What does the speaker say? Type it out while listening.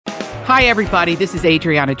Hi, everybody. This is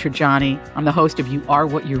Adriana Trajani. I'm the host of You Are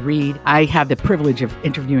What You Read. I have the privilege of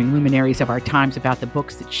interviewing luminaries of our times about the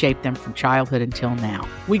books that shaped them from childhood until now.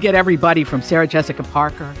 We get everybody from Sarah Jessica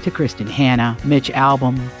Parker to Kristen Hanna, Mitch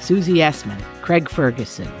Albom, Susie Essman, Craig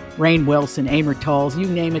Ferguson, Rainn Wilson, Amor Tolls, you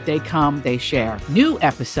name it, they come, they share. New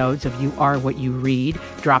episodes of You Are What You Read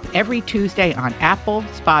drop every Tuesday on Apple,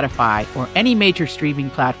 Spotify, or any major streaming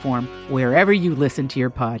platform wherever you listen to your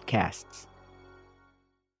podcasts.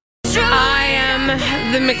 I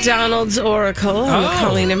am the McDonald's Oracle on the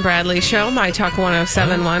Colleen and Bradley Show, My Talk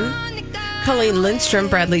 1071. Colleen Lindstrom,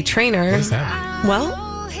 Bradley Trainer. What is that?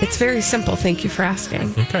 Well, it's very simple. Thank you for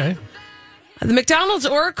asking. Okay. The McDonald's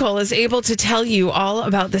Oracle is able to tell you all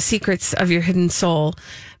about the secrets of your hidden soul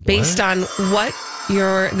based on what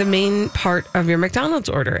the main part of your McDonald's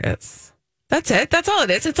order is. That's it. That's all it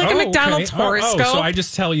is. It's like a McDonald's horoscope. So I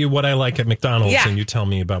just tell you what I like at McDonald's Yeah. and you tell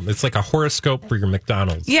me about it. It's like a horoscope for your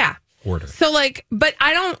McDonald's order. So but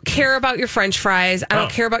I don't care about your French fries. I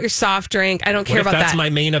don't care about your soft drink. I don't care about that. That's my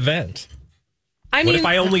main event. I What mean, if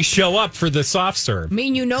I only show up for the soft serve? I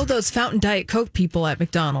mean, you know those Fountain Diet Coke people at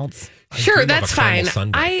McDonald's. sure, love that's a caramel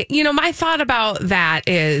fine. sundae. My thought about that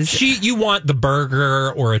is You want the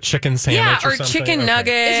burger or a chicken sandwich or something? chicken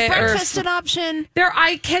nugget. Is or breakfast an option?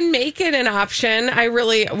 I can make it an option. I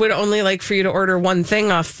really would only like for you to order one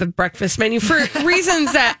thing off the breakfast menu for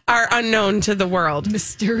reasons that are unknown to the world.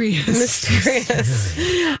 Mysterious.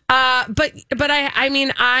 But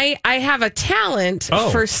I have a talent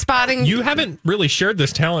for spotting. You haven't really shared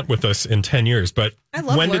this talent with us in 10 years, but I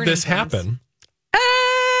love when did learning this things. happen?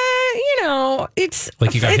 It's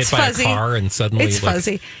Like you got hit by fuzzy. a car and suddenly It's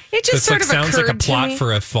fuzzy. It just sort of sounds like a occurred to plot me.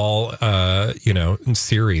 for a fall,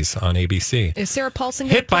 series on ABC. Is Sarah Paulson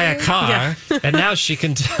Hit by a play? car, and now she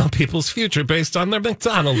can tell people's future based on their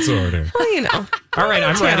McDonald's order. Well, All right,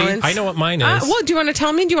 I'm ready. talents. I know what mine is. Well, do you want to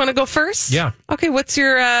tell me? Do you want to go first? Yeah. Okay, what's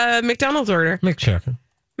your McDonald's order? McChicken.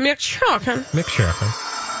 McChicken.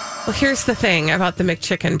 McChicken. Well, here's the thing about the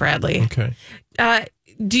McChicken, Bradley. Okay.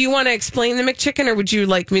 Do you want to explain the McChicken, or would you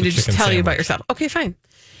like me to just chicken tell you about sandwich. yourself? Okay, fine.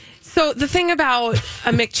 So the thing about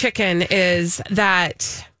a McChicken is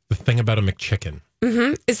that The thing about a McChicken.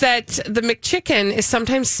 the McChicken is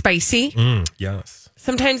sometimes spicy. Yes.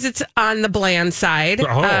 Sometimes it's on the bland side.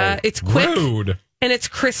 It's quick Rude. and it's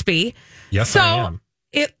crispy. Yes, So I am.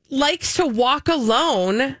 it likes to walk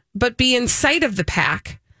alone, but be in sight of the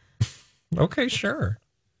pack. Okay, sure.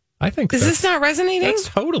 I think Is this not resonating? That's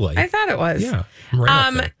totally. I thought it was. Yeah. I'm right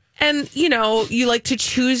up there. And you like to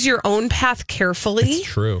choose your own path carefully. It's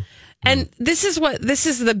true. And this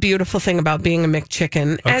is the beautiful thing about being a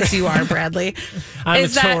McChicken, as you are, Bradley. I'm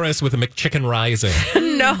is a that- Taurus with a McChicken rising.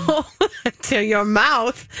 No, to your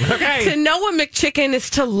mouth. Okay. To know a McChicken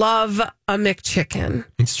is to love a McChicken.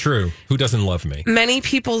 It's true. Who doesn't love me? Many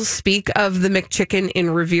people speak of the McChicken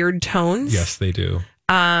in revered tones. Yes, they do.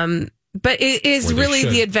 But it is Or they really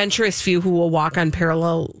should. the adventurous few who will walk on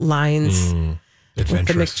parallel lines.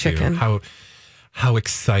 Adventurous McChicken. view. How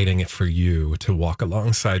exciting it for you to walk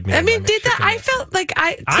alongside me. I on mean, my did that? McChicken. I felt like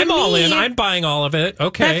I'm all in. I'm buying all of it.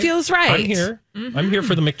 Okay. That feels right. I'm here. I'm here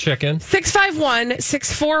for the McChicken.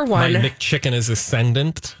 651-641. My McChicken is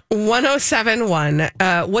ascendant. 1071.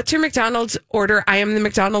 What's your McDonald's order? I am the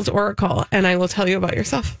McDonald's Oracle, and I will tell you about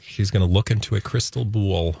yourself. She's going to look into a crystal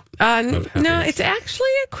ball. No, happiness. it's actually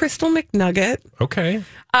a Crystal McNugget. Okay.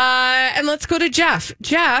 And let's go to Jeff.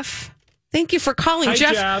 Jeff, thank you for calling. Hi,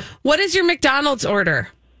 Jeff. What is your McDonald's order?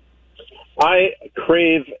 I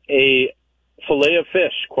crave a fillet of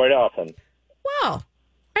fish quite often. Well,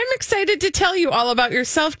 I'm excited to tell you all about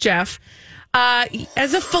yourself, Jeff.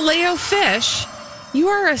 As a Filet-O-Fish, you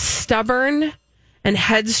are a stubborn and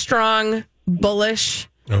headstrong, bullish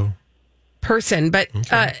person. But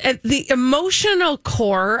at the emotional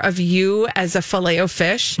core of you as a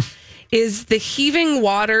Filet-O-Fish is the heaving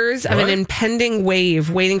waters of an impending wave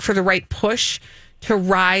waiting for the right push to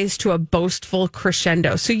rise to a boastful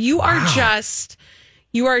crescendo. So you are just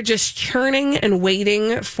churning and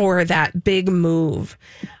waiting for that big move.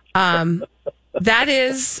 That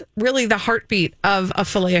is really the heartbeat of a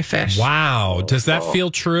Filet-O-Fish. Wow. Does that feel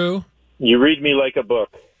true? You read me like a book.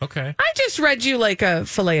 Okay. I just read you like a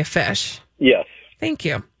Filet-O-Fish. Yes. Thank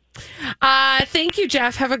you. Thank you,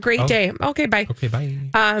 Jeff. Have a great day. Okay, bye. Okay, bye.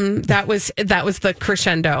 That was the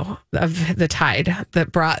crescendo of the tide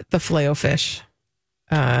that brought the Filet-O-Fish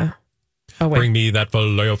away. Bring me that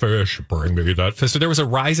Filet-O-Fish. Bring me that fish. So there was a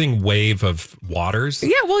rising wave of waters. Yeah,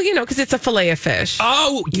 well, because it's a Filet-O-Fish.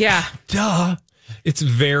 Oh, Yeah. Duh. It's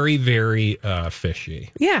very, very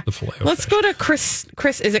fishy. Yeah. The filet. Let's go to Chris.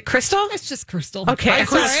 Is it Crystal? It's just Crystal. Okay. Hi,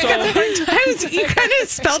 Crystal. You kind of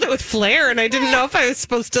spelled it with flair, and I didn't know if I was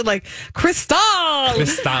supposed to Crystal.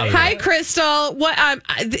 Hi, Crystal. What?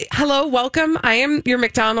 Hello, welcome. I am your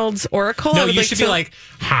McDonald's Oracle. No, you should be like,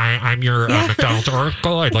 hi, I'm your McDonald's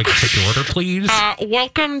Oracle. I'd like to take your order, please.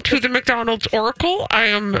 Welcome to the McDonald's Oracle. I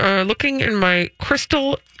am looking in my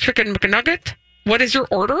Crystal Chicken McNugget. What is your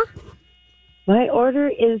order? My order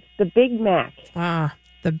is the Big Mac.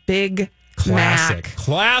 The Big Classic. Mac.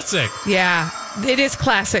 Classic. Yeah, it is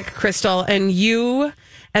classic, Crystal. And you,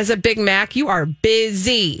 as a Big Mac, you are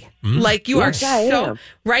busy. Like you are so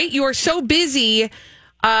right. You are so busy.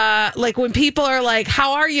 Like when people are like,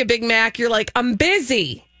 "How are you, Big Mac?" You're like, "I'm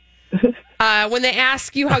busy." When they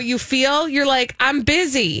ask you how you feel, you're like, "I'm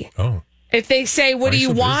busy." Oh. If they say, "What do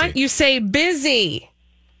you want?" you say, "Busy."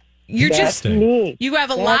 You're That's me. You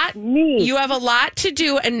have a lot. You have a lot to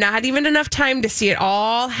do, and not even enough time to see it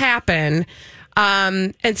all happen.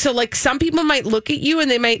 And so, some people might look at you and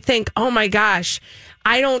they might think, "Oh my gosh,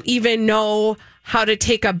 I don't even know how to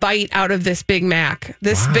take a bite out of this Big Mac.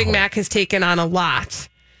 This Big Mac has taken on a lot."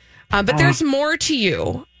 But there's more to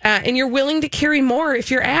you, and you're willing to carry more if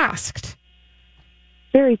you're asked.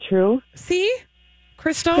 Very true. See,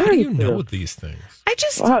 Crystal? How do you know these things? I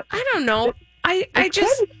don't know. I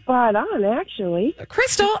just kind of spot on, actually.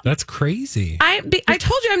 Crystal. That's crazy. I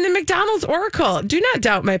told you I'm the McDonald's Oracle. Do not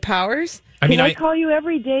doubt my powers. Can I call you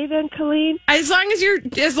every day then, Colleen? As long as your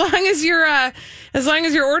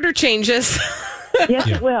order changes. Yes,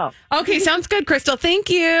 it will. Okay, sounds good, Crystal. Thank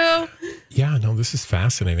you. Yeah, no, this is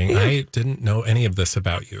fascinating. I didn't know any of this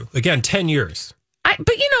about you. Again, 10 years. But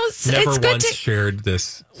Never it's good once shared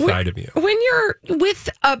this side of you. When you're with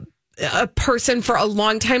a person for a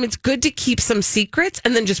long time, it's good to keep some secrets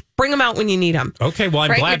and then just bring them out when you need them. Okay, well,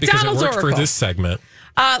 I'm glad because it worked for this segment.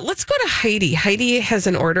 Let's go to Heidi. Heidi has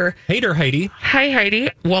an order. Hey there, Heidi. Hi, Heidi.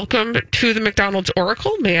 Welcome to the McDonald's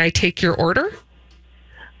Oracle. May I take your order?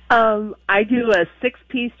 I do a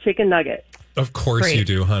 6-piece chicken nugget. Of course you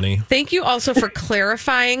do, honey. Thank you also for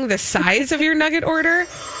clarifying the size of your nugget order.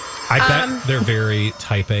 I bet they're very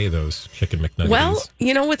type A, those chicken McNuggets. Well,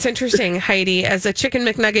 you know what's interesting, Heidi? As a chicken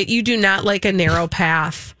McNugget, you do not like a narrow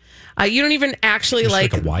path. You don't even actually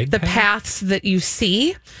like a wide the path? paths that you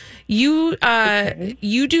see. You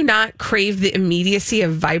do not crave the immediacy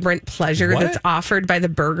of vibrant pleasure that's offered by the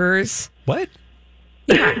burgers. What?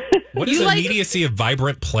 Yeah. What does immediacy of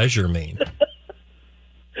vibrant pleasure mean?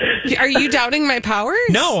 Are you doubting my powers?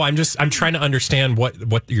 No, I'm trying to understand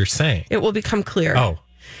what you're saying. It will become clear. Oh,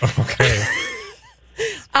 okay.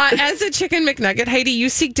 As a chicken McNugget, Heidi, you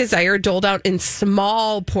seek desire doled out in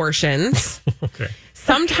small portions. Okay.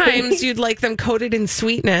 Sometimes you'd like them coated in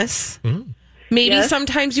sweetness. Maybe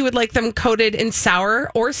sometimes you would like them coated in sour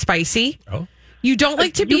or spicy. Oh. You don't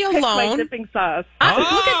like to be alone. My dipping sauce. Look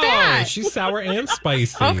at that. She's sour and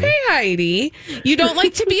spicy. Okay, Heidi. You don't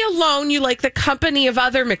like to be alone. You like the company of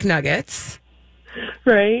other McNuggets.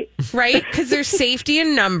 Right. Right? Because there's safety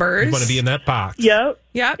in numbers. You want to be in that box. Yep.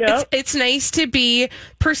 It's nice to be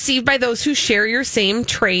perceived by those who share your same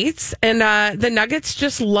traits. And the Nuggets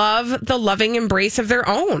just love the loving embrace of their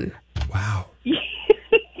own. Wow.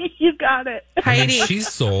 You got it. Heidi. She's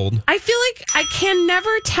sold. I feel like I can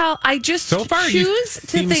never tell. I just So far, choose to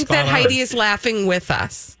seem think that spot on. Heidi is laughing with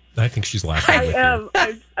us. I think she's laughing with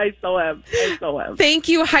I so am. Thank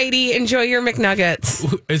you, Heidi. Enjoy your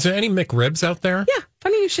McNuggets. you. Is there any McRibs out there? Yeah,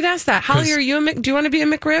 funny you should ask that. Holly, are you do you want to be a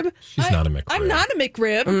McRib? She's not a McRib. I'm not a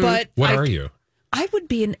McRib, but What are you? I would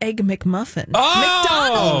be an Egg McMuffin. Oh!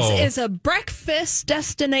 McDonald's is a breakfast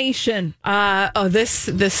destination.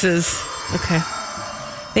 This is okay.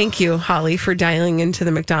 Thank you, Holly, for dialing into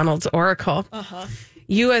the McDonald's Oracle.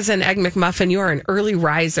 You, as an Egg McMuffin, you are an early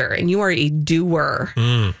riser and you are a doer.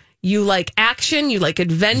 You like action. You like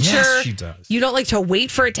adventure. Yes, she does. You don't like to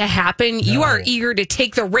wait for it to happen. No. You are eager to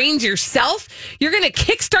take the reins yourself. You're going to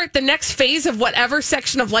kickstart the next phase of whatever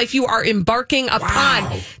section of life you are embarking upon.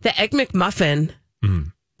 Wow. The Egg McMuffin.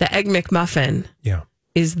 The Egg McMuffin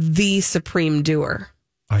is the supreme doer.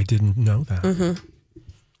 I didn't know that.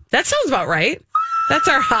 That sounds about right. That's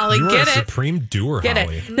our Holly. You are Get a it? supreme doer, Get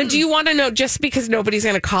Holly. it? Now, do you want to know, just because nobody's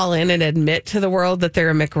going to call in and admit to the world that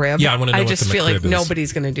they're a McRib? Yeah, I want to know I what just the feel like McRib is.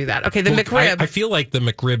 nobody's going to do that. Okay, the Well, McRib. I feel like the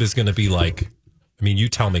McRib is going to be like, I mean, you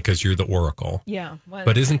tell me because you're the Oracle. Yeah.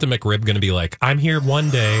 But isn't the McRib going to be like, I'm here one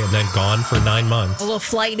day and then gone for 9 months? A little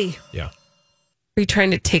flighty. Yeah. Are you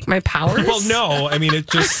trying to take my powers? Well, no. I mean, it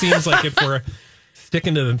just seems like if we're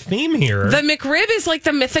sticking to the theme here. The McRib is like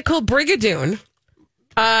the mythical Brigadoon.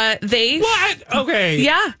 What? Okay.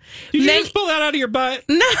 Yeah. Did you just pull that out of your butt?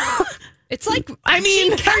 No. It's like, I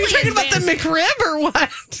mean, Gene are you Kelly talking about the advanced. McRib or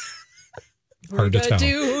what? Hard to tell.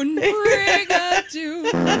 Brigadoon.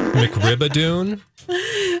 McRibadoon?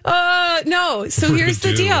 No. So here's the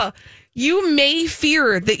Ribadoo. deal. You may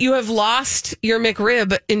fear that you have lost your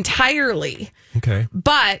McRib entirely, Okay.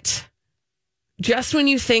 but just when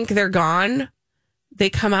you think they're gone, they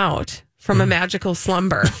come out from a magical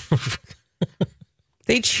slumber.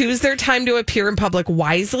 They choose their time to appear in public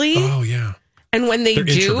wisely. Oh, yeah. And when they They're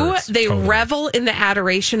do, introverts, they totally. revel in the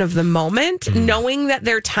adoration of the moment, knowing that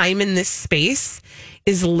their time in this space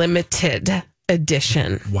is limited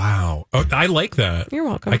edition. Wow. Oh, I like that. You're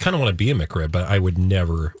welcome. I kind of want to be a McRib, but I would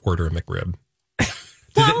never order a McRib.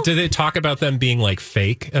 Do they talk about them being like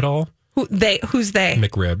fake at all? Who's they?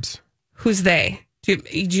 McRibs. Who's they? Do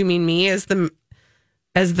you mean me as the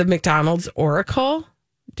McDonald's oracle?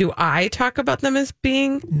 Do I talk about them as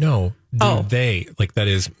being? No. Do they? Like that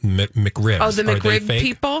is McRibs. Oh, the Are they McRib fake?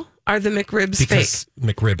 people? Are the McRibs Because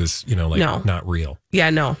fake? McRib is, No. not real. Yeah,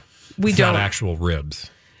 no. We It's don't. not actual ribs.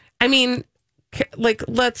 I mean,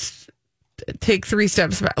 let's take 3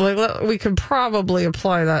 steps back. We could probably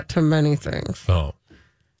apply that to many things. Oh.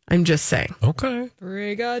 I'm just saying. Okay.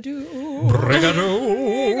 Brigadoon.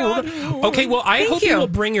 Brigadoon. Okay, well, I hope you you. will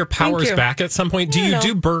bring your powers you. back at some point. Do you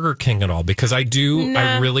do Burger King at all? Because I do. Nah.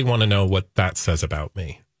 I really want to know what that says about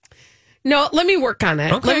me. No, let me work on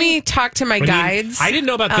it. Okay. Let me talk to my I mean, guides. I didn't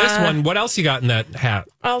know about this one. What else you got in that hat?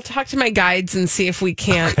 I'll talk to my guides and see if we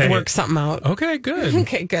can't Okay. work something out. Okay, good.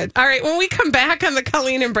 Okay, good. All right, when we come back on the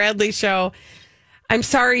Colleen and Bradley show, I'm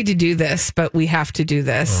sorry to do this, but we have to do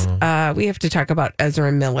this. We have to talk about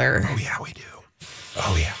Ezra Miller. Oh, yeah, we do.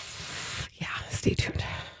 Oh, yeah. Yeah, stay tuned.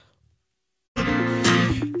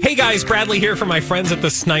 Hey guys, Bradley here from my friends at the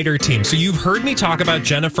Snyder team. So you've heard me talk about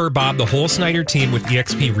Jennifer, Bob, the whole Snyder team with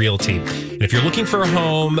eXp Realty. And if you're looking for a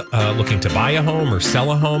home, looking to buy a home or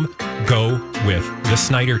sell a home, go with the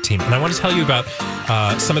Snyder team. And I want to tell you about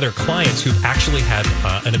some of their clients who've actually had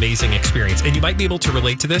an amazing experience. And you might be able to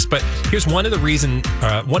relate to this, but here's one of the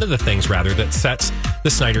things that sets the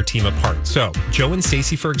Snyder team apart. So Joe and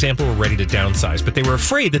Stacy, for example, were ready to downsize, but they were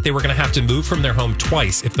afraid that they were going to have to move from their home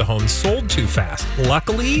twice if the home sold too fast.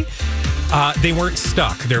 Luckily, they weren't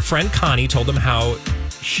stuck. Their friend Connie told them how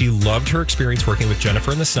she loved her experience working with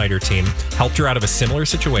Jennifer and the Snyder team, helped her out of a similar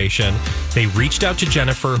situation. They reached out to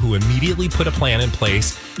Jennifer, who immediately put a plan in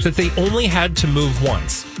place so that they only had to move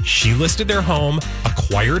once. She listed their home,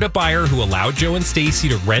 acquired a buyer who allowed Joe and Stacy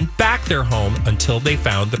to rent back their home until they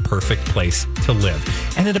found the perfect place to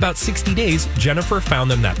live. And in about 60 days, Jennifer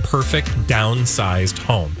found them that perfect downsized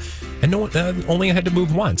home. And only had to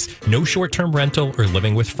move once. No short-term rental or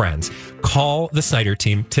living with friends. Call the Snyder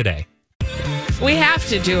team today. We have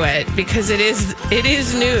to do it because it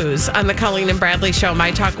is news on the Colleen and Bradley show. My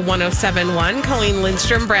Talk 107.1. Colleen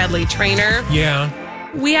Lindstrom, Bradley Trainer. Yeah.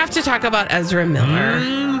 We have to talk about Ezra Miller.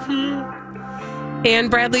 And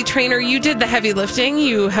Bradley Trainer, you did the heavy lifting.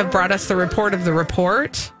 You have brought us the report of the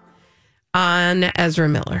report on Ezra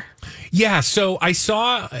Miller. Yeah, so I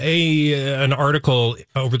saw an article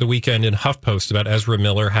over the weekend in HuffPost about Ezra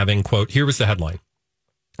Miller having, quote, here was the headline.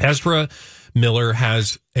 Ezra Miller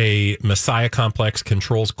has a Messiah complex,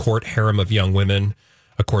 controls court harem of young women,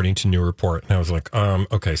 according to new report. And I was like,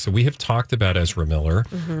 okay, so we have talked about Ezra Miller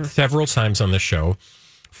several times on the show,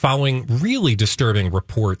 following really disturbing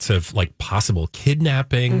reports of like possible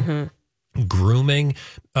kidnapping, grooming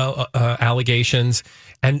allegations,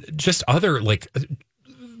 and just other like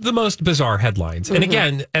the most bizarre headlines. And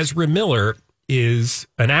again, Ezra Miller is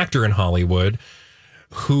an actor in Hollywood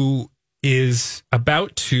who is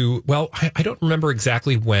about to, well, I don't remember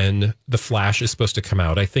exactly when The Flash is supposed to come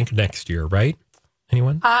out. I think next year, right?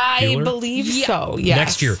 Anyone? I Bueller? believe so, yes.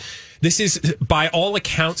 Next year. This is, by all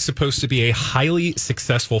accounts, supposed to be a highly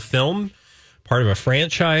successful film, part of a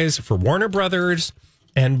franchise for Warner Brothers.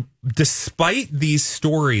 And despite these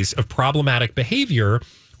stories of problematic behavior,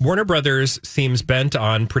 Warner Brothers seems bent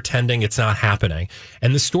on pretending it's not happening.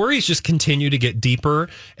 And the stories just continue to get deeper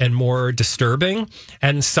and more disturbing.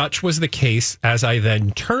 And such was the case as I then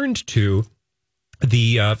turned to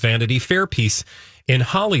the Vanity Fair piece in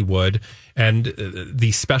Hollywood and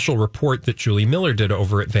the special report that Julie Miller did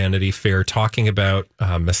over at Vanity Fair talking about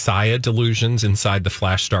Messiah delusions inside the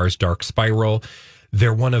Flash star's dark spiral.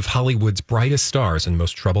 They're one of Hollywood's brightest stars and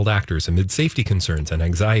most troubled actors amid safety concerns and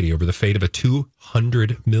anxiety over the fate of a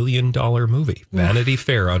 $200 million movie. Vanity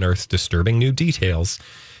Fair unearths disturbing new details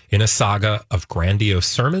in a saga of grandiose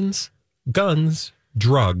sermons, guns,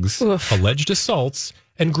 drugs, alleged assaults,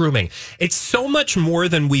 and grooming. It's so much more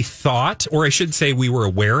than we thought, or I should say we were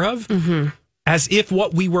aware of. as if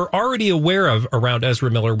what we were already aware of around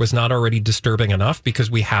Ezra Miller was not already disturbing enough,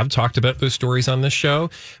 because we have talked about those stories on this show.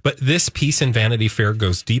 But this piece in Vanity Fair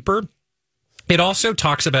goes deeper. It also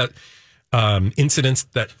talks about incidents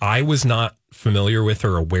that I was not familiar with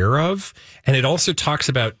or aware of. And it also talks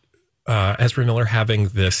about Ezra Miller having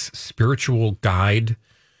this spiritual guide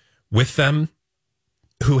with them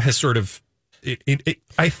who has sort of,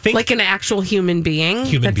 I think, like an actual human being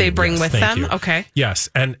they bring with them. You. Okay. Yes.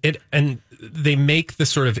 And they make the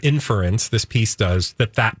sort of inference, this piece does,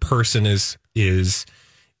 that person is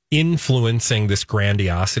influencing this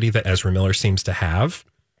grandiosity that Ezra Miller seems to have.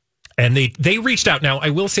 And they reached out. Now, I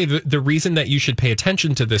will say the reason that you should pay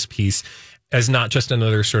attention to this piece as not just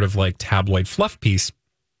another sort of like tabloid fluff piece,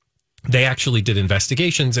 they actually did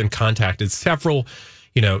investigations and contacted several,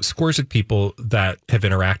 scores of people that have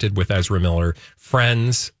interacted with Ezra Miller,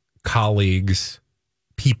 friends, colleagues,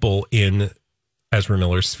 people in Ezra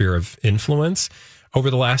Miller's sphere of influence over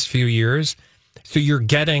the last few years. So you're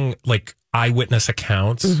getting like eyewitness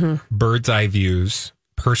accounts, bird's eye views,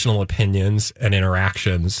 personal opinions and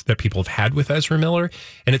interactions that people have had with Ezra Miller.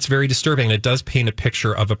 And it's very disturbing. It does paint a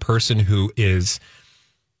picture of a person who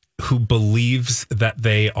believes that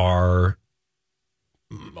they are,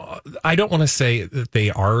 I don't want to say that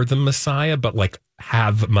they are the Messiah, but like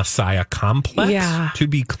have Messiah complex, to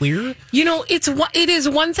be clear. It is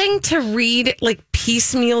one thing to read like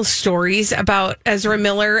piecemeal stories about Ezra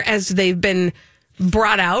Miller as they've been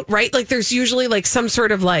brought out, right? Like there's usually like some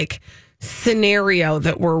sort of like scenario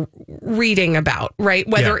that we're reading about, right?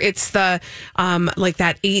 Whether it's the like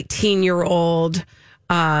that 18-year-old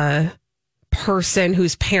person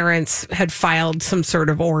whose parents had filed some sort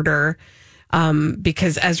of order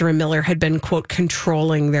because Ezra Miller had been, quote,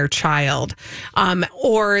 controlling their child.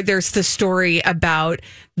 Or there's the story about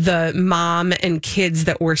the mom and kids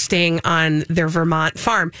that were staying on their Vermont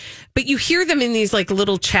farm. But you hear them in these like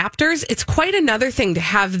little chapters. It's quite another thing to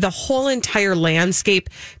have the whole entire landscape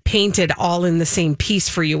painted all in the same piece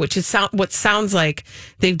for you, which is what sounds like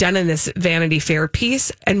they've done in this Vanity Fair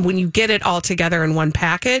piece. And when you get it all together in one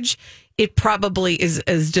package, it probably is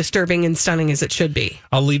as disturbing and stunning as it should be.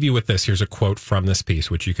 I'll leave you with this. Here's a quote from this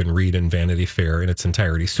piece, which you can read in Vanity Fair in its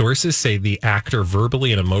entirety. Sources say the actor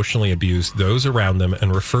verbally and emotionally abused those around them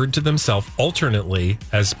and referred to themselves alternately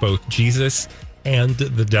as both Jesus and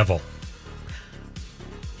the devil.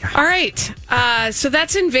 Yeah. All right. So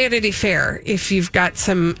that's in Vanity Fair if you've got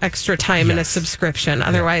some extra time and a subscription.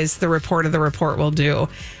 Otherwise, the report of the report will do.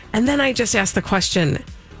 And then I just asked the question,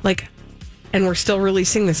 like, and we're still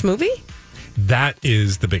releasing this movie? That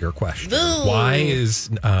is the bigger question. Ooh. Why is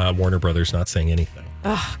Warner Brothers not saying anything?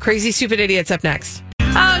 Oh, Crazy Stupid Idiots up next.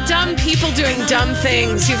 Oh, dumb people doing dumb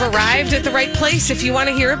things. You've arrived at the right place if you want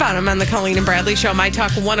to hear about them on the Colleen and Bradley Show. My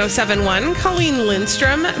Talk 107.1. Colleen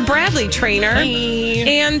Lindstrom, Bradley Trainer.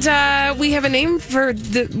 Hey. And we have a name for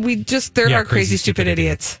they're our Crazy Stupid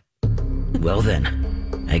Idiots. Well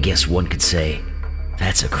then, I guess one could say,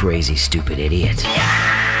 that's a crazy stupid idiot.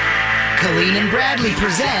 Colleen and Bradley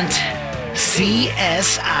present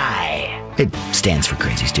CSI. It stands for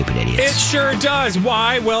Crazy Stupid Idiots. It sure does.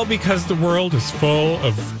 Why? Well, because the world is full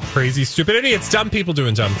of crazy, stupid idiots. Dumb people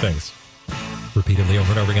doing dumb things. Repeatedly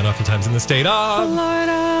over and over again, oftentimes in the state of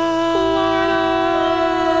Florida.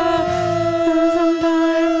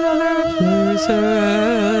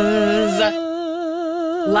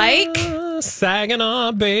 Like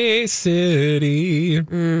Saginaw Bay City.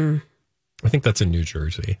 I think that's in New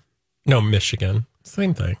Jersey. No, Michigan.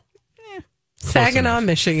 Same thing. Saginaw,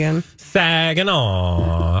 Michigan.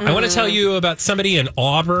 Saginaw. I want to tell you about somebody in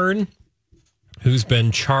Auburn who's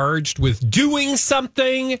been charged with doing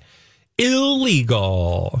something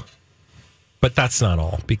illegal. But that's not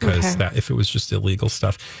all, because that if it was just illegal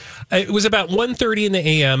stuff. It was about 1:30 in the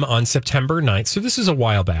a.m. on September 9th. So this is a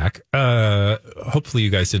while back. Hopefully you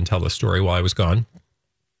guys didn't tell the story while I was gone.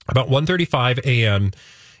 About 1:35 a.m.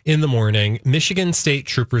 in the morning, Michigan State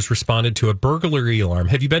troopers responded to a burglary alarm.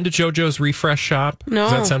 Have you been to JoJo's Refresh Shop? No.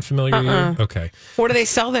 Does that sound familiar to you? Okay. What do they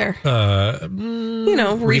sell there?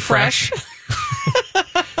 Refresh.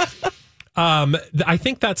 I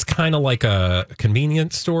think that's kind of like a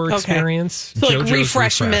convenience store experience. So JoJo's like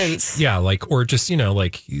refreshments. Yeah, or just,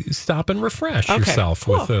 like you stop and refresh yourself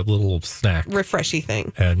with a little snack. Refreshy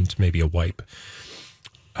thing. And maybe a wipe.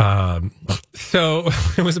 So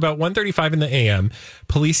it was about 1:35 in the a.m.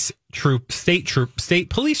 State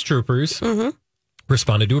police troopers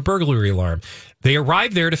responded to a burglary alarm. They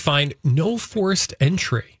arrived there to find no forced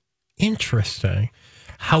entry. Interesting.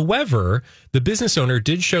 However, the business owner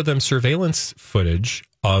did show them surveillance footage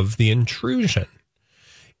of the intrusion.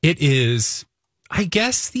 It is, I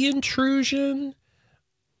guess, the intrusion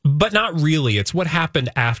But not really. It's what happened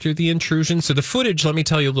after the intrusion. So the footage, let me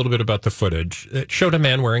tell you a little bit about the footage. It showed a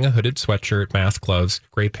man wearing a hooded sweatshirt, mask, gloves,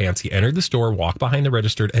 gray pants. He entered the store, walked behind the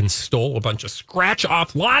register, and stole a bunch of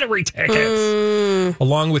scratch-off lottery tickets,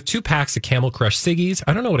 along with 2 packs of Camel Crush ciggies.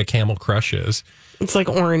 I don't know what a Camel Crush is. It's like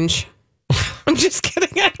orange. I'm just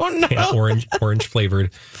kidding. I don't know. Yeah,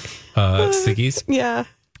 orange-flavored ciggies. Yeah.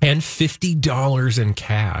 And $50 in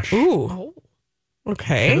cash. Ooh.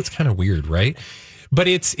 Okay. Yeah, that's kind of weird, right? But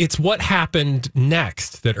it's what happened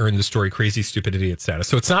next that earned the story Crazy Stupid Idiot status.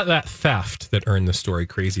 So it's not that theft that earned the story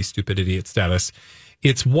Crazy Stupid Idiot status.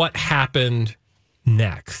 It's what happened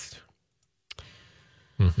next.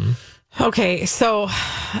 Mm-hmm. Okay, so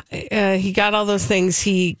he got all those things.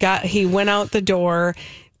 He went out the door.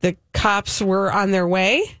 The cops were on their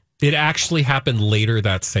way. It actually happened later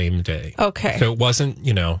that same day. Okay, so it wasn't,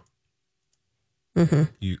 Mm-hmm.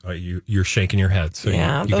 You're shaking your head. So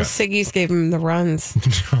yeah, those ciggies gave him the runs.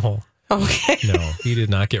 No. Okay. No, he did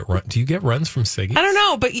not get runs. Do you get runs from ciggies? I don't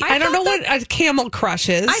know, but I don't know what a Camel Crush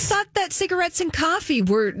is. I thought that cigarettes and coffee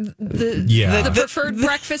were the preferred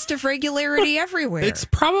breakfast of regularity everywhere. It's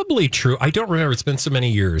probably true. I don't remember. It's been so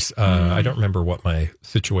many years. I don't remember what my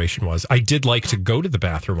situation was. I did like to go to the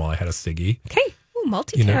bathroom while I had a ciggy. Okay. Ooh,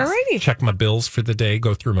 multitask. Alrighty. Check my bills for the day,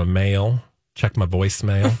 go through my mail, check my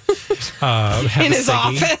voicemail. In his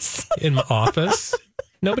office. In my office.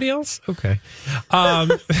 Nobody else? Okay.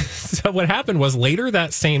 So what happened was later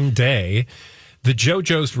that same day, the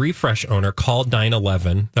JoJo's Refresh owner called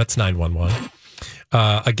 911. That's 911.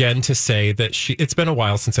 Again, to say that it's been a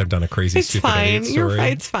while since I've done a crazy stupid idiot story. You're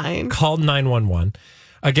fine. It's fine. Called 911.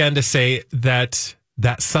 Again, to say that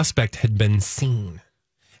suspect had been seen.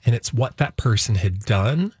 And it's what that person had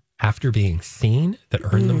done after being seen that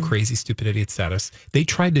earned them crazy stupid idiot status. They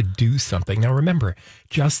tried to do something. Now remember,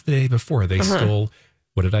 just the day before they stole,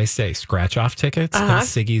 what did I say? Scratch off tickets and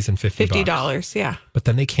ciggies and $50. Yeah. But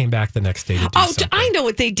then they came back the next day to do something. I know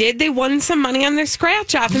what they did. They won some money on their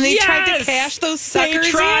scratch off and they tried to cash those suckers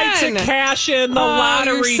They tried to cash in the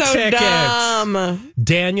lottery tickets. Dumb.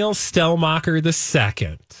 Daniel Stellmacher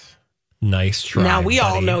II. Nice try. Now we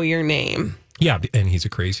all buddy. know your name. Yeah, and he's a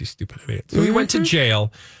crazy stupid idiot. So he went to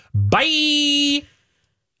jail. Bye.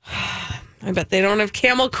 I bet they don't have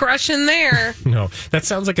Camel Crush in there. No, that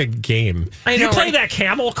sounds like a game. I know. You play that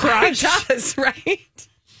Camel Crush? It does, right?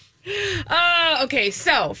 Okay,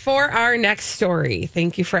 so for our next story,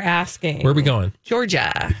 thank you for asking. Where are we going?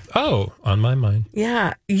 Georgia. Oh, on my mind.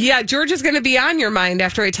 Yeah, Georgia's going to be on your mind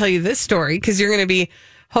after I tell you this story because you're going to be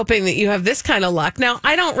hoping that you have this kind of luck. Now,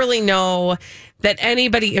 I don't really know that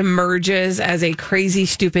anybody emerges as a crazy,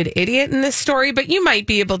 stupid idiot in this story, but you might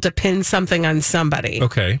be able to pin something on somebody.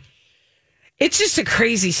 Okay. It's just a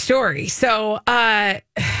crazy story. So,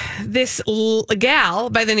 this gal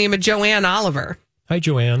by the name of Joanne Oliver. Hi,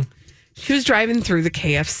 Joanne. She was driving through the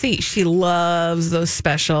KFC. She loves those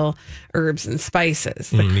special herbs and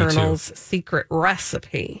spices, the Colonel's secret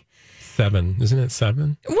recipe. 7, isn't it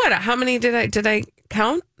 7? What? How many did I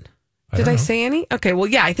count? Did I say any? Okay, well,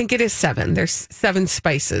 yeah, I think it is 7. There's 7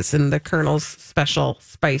 spices in the Colonel's special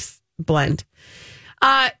spice blend.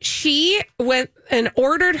 She went and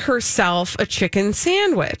ordered herself a chicken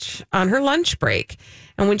sandwich on her lunch break.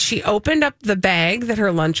 And when she opened up the bag that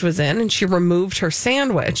her lunch was in and she removed her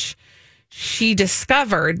sandwich, she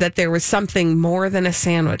discovered that there was something more than a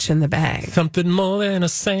sandwich in the bag. Something more than a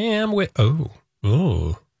sandwich. Oh.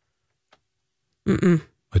 Mm-mm.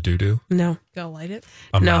 A doo-doo? No. Go light it.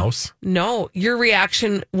 A mouse? No. Your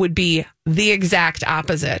reaction would be the exact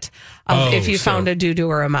opposite of if you found a doo-doo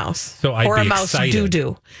or a mouse. So I'd or be a mouse excited.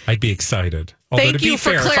 doo-doo. I'd be excited. Although Thank to you be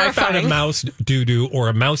for fair, if I found a clarifying. mouse doo-doo or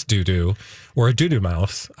a mouse doo-doo or a doo-doo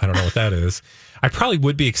mouse, I don't know what that is, I probably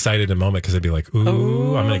would be excited in a moment because I'd be like,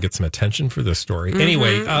 ooh, I'm going to get some attention for this story.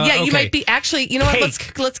 Anyway. You might be actually, you know what?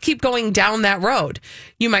 Let's keep going down that road.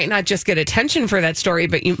 You might not just get attention for that story,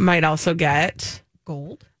 but you might also get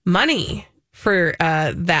Gold. money for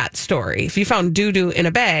that story. If you found doo-doo in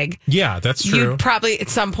a bag, Yeah, that's true. you'd probably at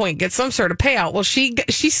some point get some sort of payout. Well, she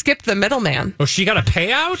skipped the middleman. Oh, she got a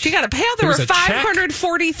payout? She got a payout. There was were a check?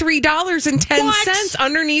 $543.10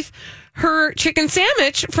 underneath her chicken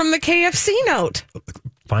sandwich from the KFC note.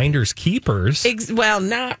 Finders keepers. Well,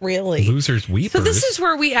 not really. Losers weepers. So this is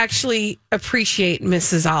where we actually appreciate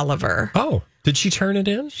Mrs. Oliver. Oh, did she turn it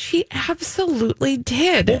in? She absolutely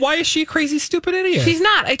did. Well, why is she a crazy, stupid idiot? She's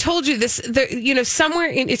not. I told you this. Somewhere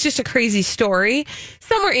in it's just a crazy story.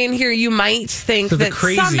 Somewhere in here, you might think that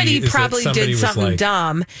somebody probably did something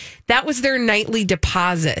dumb. That was their nightly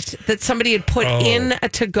deposit that somebody had put in a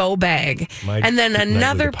to-go bag, and then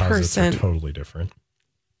another person totally different.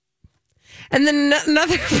 And then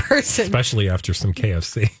another person, especially after some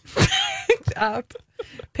KFC,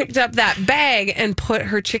 picked up that bag and put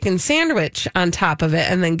her chicken sandwich on top of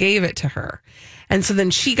it and then gave it to her. And so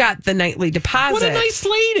then she got the nightly deposit. What a nice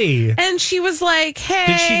lady. And she was like, hey.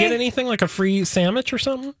 Did she get anything like a free sandwich or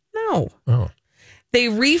something? No. Oh. They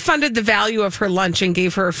refunded the value of her lunch and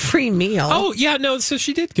gave her a free meal. Oh, yeah, no, so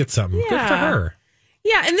she did get something. Yeah. Good for her.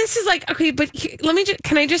 Yeah, and this is like, okay, but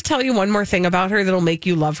can I just tell you one more thing about her that'll make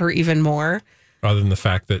you love her even more? Other than the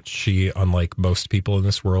fact that she, unlike most people in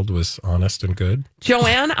this world, was honest and good.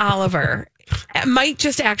 Joanne Oliver might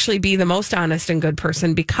just actually be the most honest and good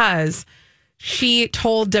person because she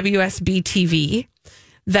told WSB TV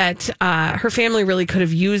that her family really could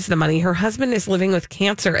have used the money. Her husband is living with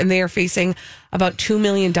cancer and they are facing about $2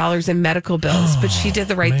 million in medical bills, but she did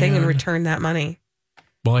the right thing and returned that money.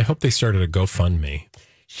 Well, I hope they started a GoFundMe.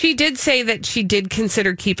 She did say that she did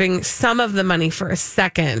consider keeping some of the money for a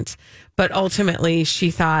second, but ultimately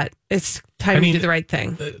she thought it's time to do the right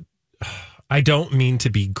thing. I don't mean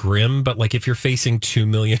to be grim, but like if you're facing $2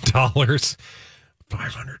 million,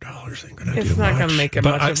 $500 ain't going to do much. It's not going to make it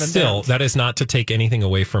much of a still, dent. that is not to take anything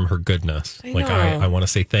away from her goodness. I want to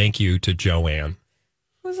say thank you to Joanne.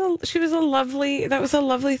 That was a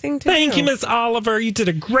lovely thing to do. Thank you, Miss Oliver. You did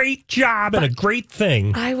a great job and a great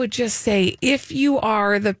thing. I would just say, if you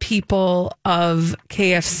are the people of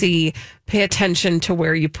KFC, pay attention to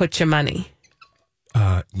where you put your money.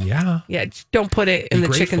 Yeah. Yeah, don't put it in the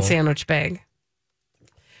chicken sandwich bag.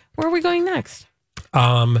 Where are we going next?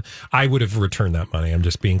 I would have returned that money. I'm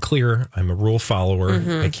just being clear. I'm a rule follower.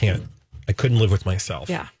 Mm-hmm. I couldn't live with myself.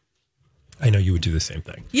 Yeah. I know you would do the same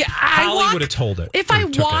thing. Yeah, Holly would have told it. If I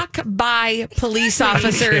walk by police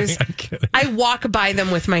officers, I'm kidding. I walk by them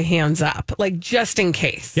with my hands up, like just in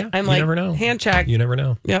case. Yeah, I'm you like, never know. Hand check. You never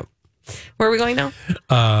know. Yep. Where are we going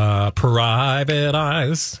now? Private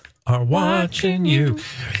eyes are watching you.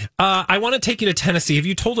 I want to take you to Tennessee. Have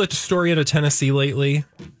you told a story out of Tennessee lately?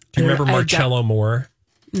 Do you remember Marcello Moore?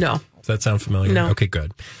 No. Does that sound familiar? No. Okay,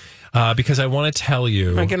 good. Because I want to tell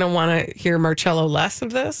you. Am I going to want to hear Marcello less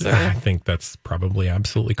of this? Or? I think that's probably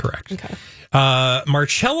absolutely correct. Okay.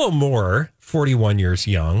 Marcello Moore, 41 years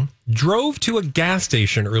young, drove to a gas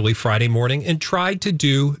station early Friday morning and tried to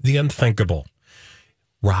do the unthinkable.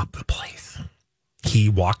 Rob the place. He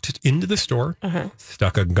walked into the store,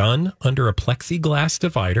 stuck a gun under a plexiglass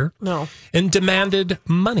divider, and demanded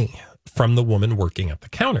money from the woman working at the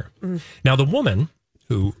counter. Now, the woman,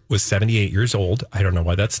 who was 78 years old, I don't know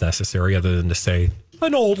why that's necessary other than to say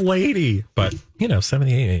an old lady, but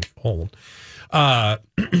 78 ain't old.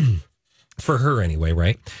 For her anyway,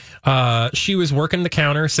 right? She was working the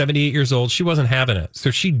counter, 78 years old. She wasn't having it.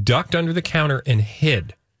 So she ducked under the counter and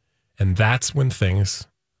hid. And that's when things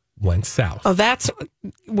went south. Oh, that's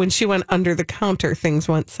when she went under the counter, things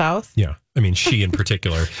went south? Yeah. I mean, she in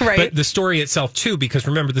particular. Right. But the story itself, too, because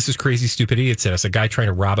remember, this is Crazy Stupid Idiot Status. A guy trying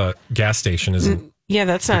to rob a gas station isn't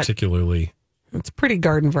that's not particularly... It's pretty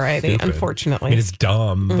garden variety, stupid. Unfortunately. I mean, it's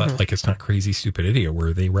dumb, but like it's not Crazy Stupid Idiot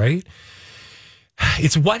worthy, right?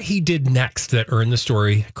 It's what he did next that earned the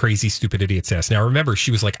story Crazy Stupid Idiot Status. Now, remember,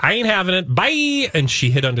 she was like, I ain't having it. Bye. And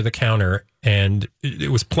she hid under the counter and it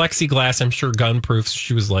was plexiglass, I'm sure gun-proof.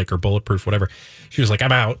 She was like, or bulletproof, whatever. She was like,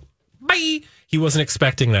 I'm out. Bye. He wasn't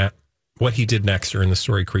expecting that. What he did next earned the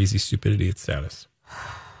story Crazy Stupid Idiot Status.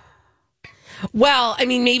 Well, I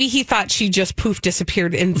mean, maybe he thought she just poof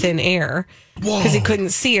disappeared in thin air because he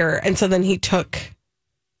couldn't see her. And so then he took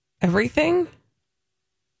everything.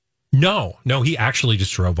 No, he actually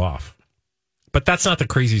just drove off. But that's not the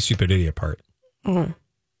Crazy Stupid Idiot part. Mm.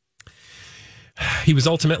 He was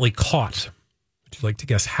ultimately caught. Would you like to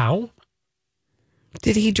guess how?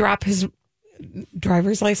 Did he drop his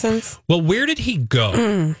driver's license? Well, where did he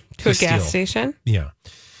go? To a gas station? Yeah.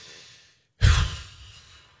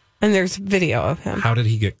 And there's video of him. How did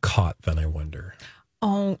he get caught, then, I wonder?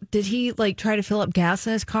 Oh, did he try to fill up gas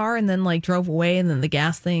in his car and then drove away and then the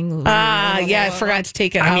gas thing? Yeah, I forgot to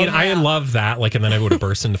take it out. I mean, I love that. And then I would have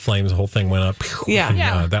burst into flames. The whole thing went up.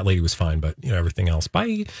 Yeah. And, that lady was fine, but everything else.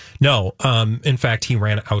 Bye. No. In fact, he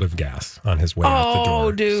ran out of gas on his way out the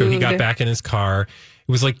door. Dude. So he got back in his car.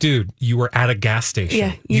 It was like, dude, you were at a gas station.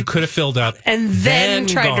 Yeah, you could have filled up and then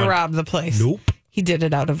tried to rob the place. Nope. He did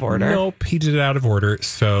it out of order. Nope. He did it out of order.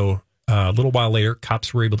 So a little while later,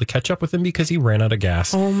 cops were able to catch up with him because he ran out of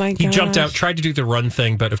gas. Oh, my God. He jumped out, tried to do the run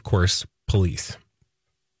thing, but of course, police.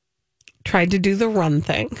 Tried to do the run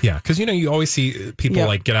thing. Yeah, because, you always see people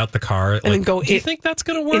get out the car. And then go do you think that's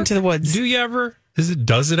going to work? into the woods. Do you ever?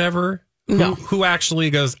 Does it ever? No. Who actually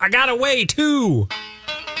goes, I got away too?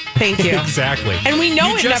 Thank you. Exactly. And we know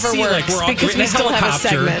You it just never see, works we're because in we a still have a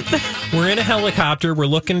segment. We're in a helicopter. We're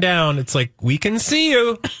looking down. It's like, we can see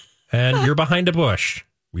you. And you're behind a bush.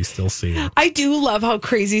 We still see you. I do love how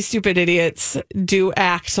crazy stupid idiots do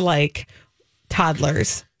act like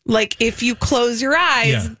toddlers. Like if you close your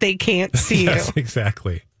eyes, they can't see Yes, you.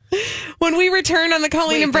 exactly. When we return on the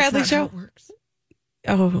Colleen and Bradley show. How it works.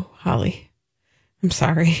 Oh, Holly. I'm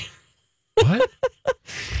sorry. What?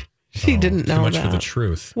 She didn't know too much that. for the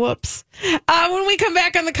truth. Whoops. When we come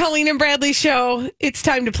back on the Colleen and Bradley show, it's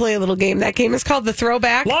time to play a little game. That game is called The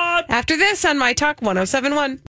Throwback. What? After this on My Talk 1071.